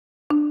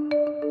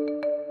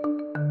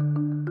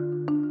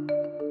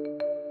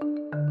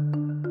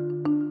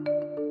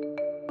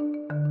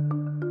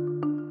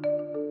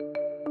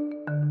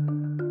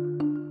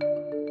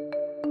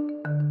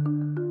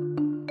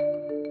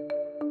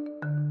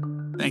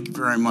Thank you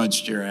very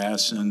much, Chair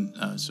Ass and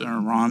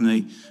Senator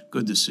Romney.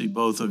 Good to see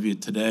both of you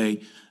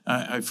today.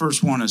 I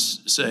first want to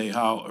say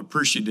how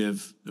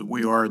appreciative that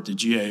we are at the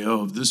GAO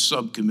of this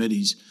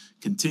subcommittee's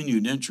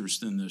continued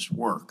interest in this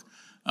work.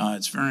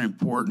 It's very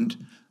important,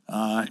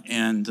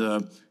 and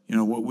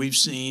what we've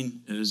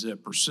seen is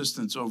that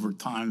persistence over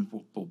time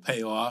will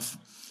pay off,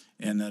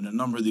 and that a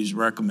number of these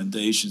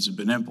recommendations have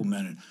been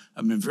implemented.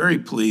 I've been very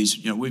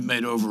pleased. We've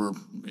made over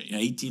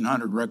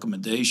 1,800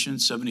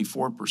 recommendations.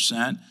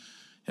 74%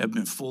 have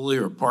been fully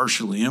or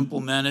partially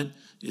implemented.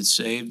 It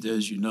saved,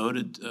 as you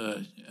noted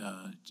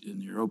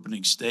in your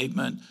opening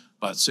statement,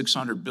 about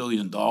 $600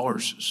 billion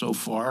so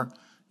far.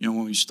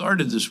 When we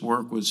started this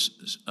work with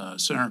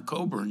Senator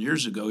Coburn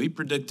years ago, he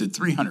predicted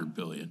 $300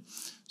 billion.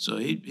 So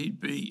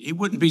he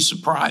wouldn't be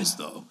surprised,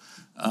 though,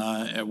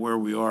 at where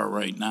we are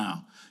right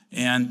now.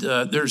 And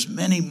there's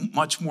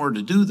much more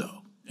to do,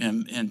 though,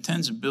 and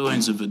tens of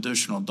billions of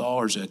additional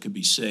dollars that could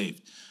be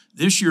saved.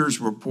 This year's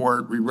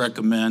report, we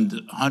recommend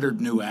 100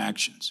 new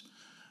actions.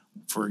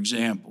 For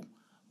example,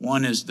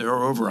 one is there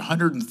are over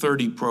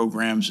 130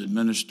 programs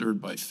administered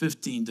by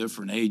 15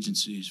 different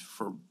agencies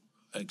for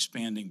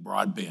expanding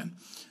broadband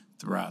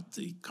throughout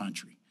the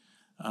country.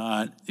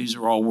 These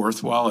are all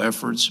worthwhile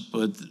efforts,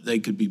 but they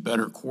could be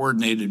better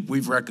coordinated.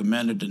 We've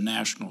recommended a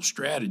national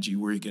strategy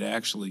where you could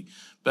actually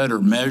better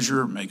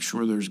measure, make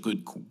sure there's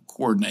good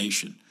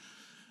coordination.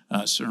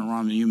 Senator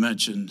Romney, you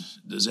mentioned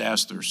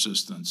disaster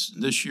assistance.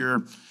 This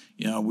year,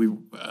 we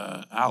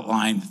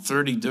outlined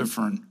 30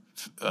 different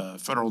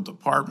federal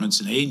departments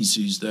and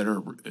agencies that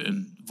are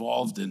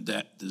involved in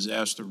that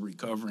disaster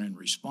recovery and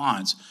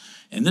response.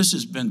 And this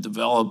has been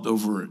developed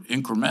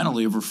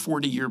incrementally over a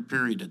 40-year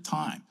period of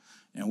time.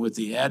 And with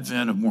the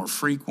advent of more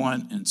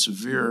frequent and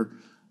severe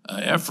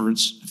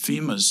efforts,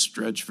 FEMA's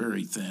stretched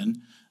very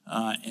thin.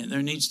 And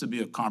there needs to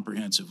be a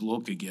comprehensive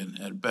look again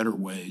at better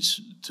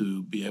ways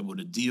to be able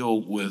to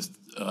deal with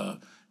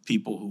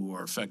people who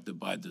are affected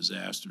by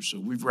disaster. So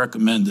we've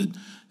recommended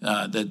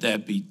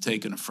that be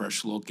taken a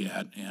fresh look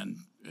at and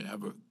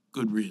have a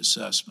good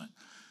reassessment.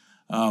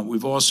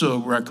 We've also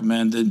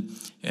recommended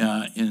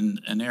in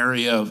an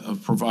area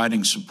of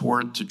providing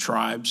support to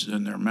tribes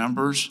and their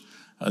members.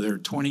 There are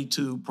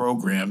 22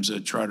 programs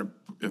that try to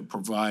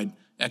provide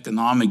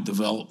economic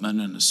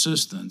development and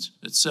assistance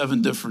at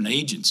 7 different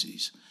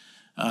agencies.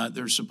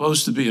 There's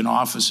supposed to be an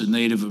Office of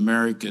Native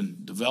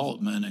American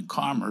Development and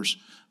Commerce,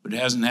 but it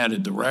hasn't had a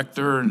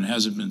director and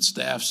hasn't been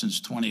staffed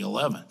since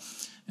 2011.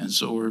 And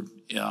so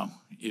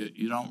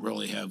you don't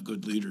really have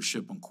good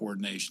leadership and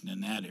coordination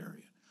in that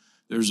area.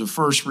 There's a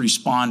first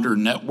responder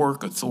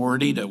network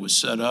authority that was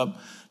set up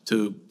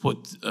to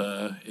put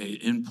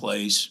in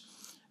place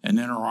an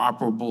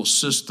interoperable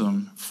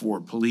system for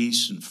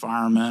police and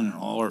firemen and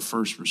all our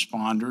first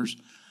responders.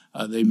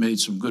 They made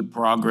some good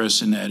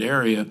progress in that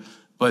area,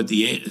 but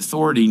the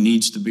authority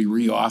needs to be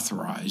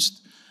reauthorized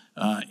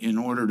in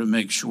order to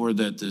make sure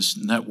that this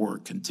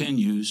network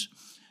continues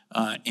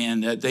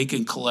and that they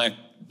can collect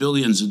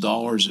billions of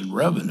dollars in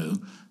revenue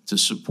to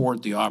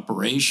support the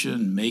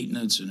operation,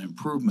 maintenance, and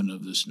improvement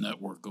of this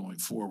network going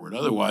forward.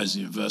 Otherwise,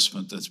 the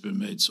investment that's been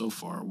made so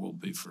far will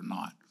be for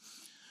naught.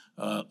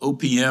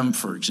 OPM,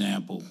 for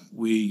example,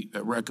 we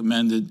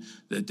recommended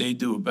that they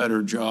do a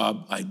better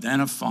job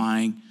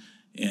identifying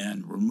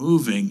and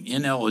removing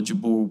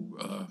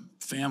ineligible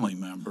family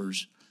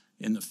members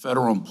in the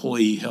Federal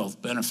Employee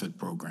Health Benefit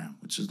Program,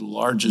 which is the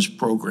largest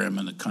program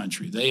in the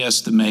country. They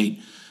estimate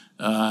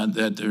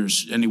that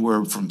there's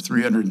anywhere from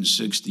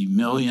 $360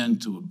 million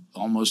to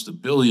almost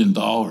 $1 billion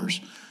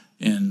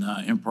in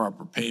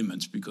improper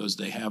payments because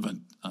they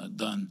haven't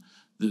done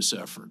this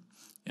effort.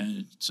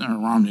 And Senator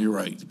Romney, you're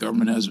right. The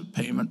government has a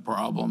payment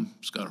problem.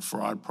 It's got a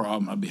fraud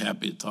problem. I'd be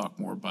happy to talk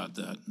more about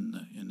that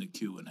in the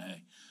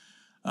Q&A.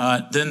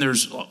 Then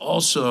there's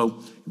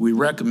also, we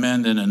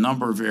recommend in a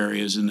number of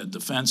areas in the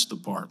Defense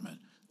Department,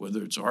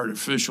 whether it's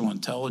artificial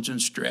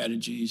intelligence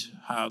strategies,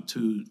 how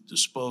to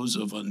dispose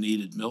of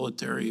unneeded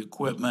military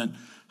equipment,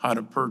 how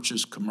to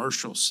purchase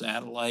commercial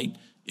satellite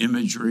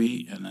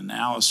imagery and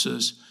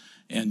analysis,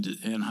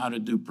 and how to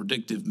do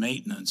predictive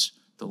maintenance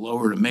to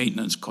lower the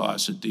maintenance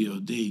costs at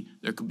DOD.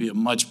 There could be a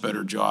much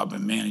better job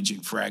in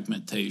managing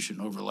fragmentation,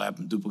 overlap,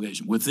 and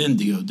duplication within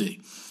DOD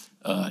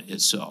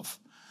itself.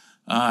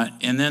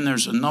 And then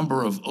there's a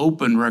number of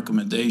open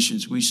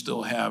recommendations we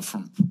still have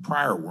from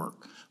prior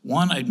work.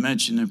 One I'd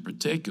mention in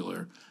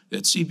particular,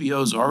 that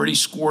CBO's already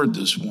scored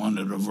this one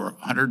at over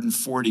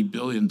 $140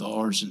 billion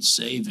in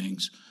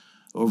savings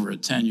over a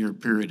 10-year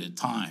period of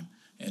time.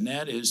 And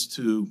that is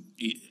to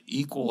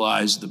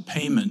equalize the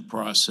payment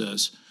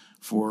process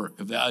for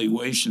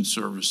evaluation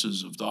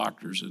services of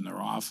doctors in their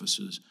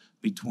offices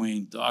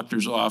between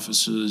doctors'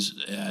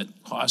 offices at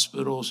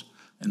hospitals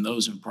and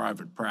those in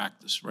private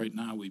practice. Right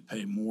now, we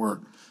pay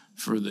more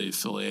for the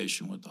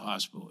affiliation with the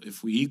hospital.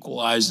 If we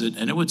equalized it,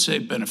 and it would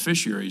save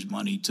beneficiaries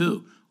money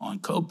too on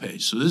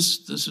copays. So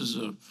this is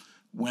a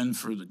win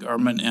for the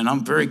government, and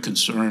I'm very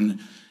concerned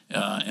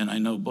and I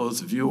know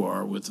both of you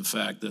are, with the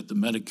fact that the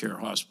Medicare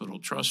Hospital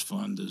Trust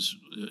Fund is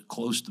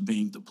close to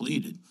being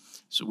depleted.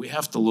 So we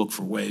have to look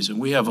for ways, and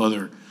we have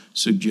other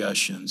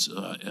suggestions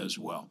as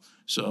well.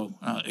 So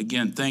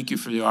again, thank you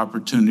for the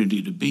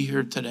opportunity to be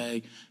here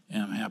today,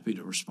 and I'm happy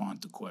to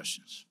respond to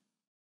questions.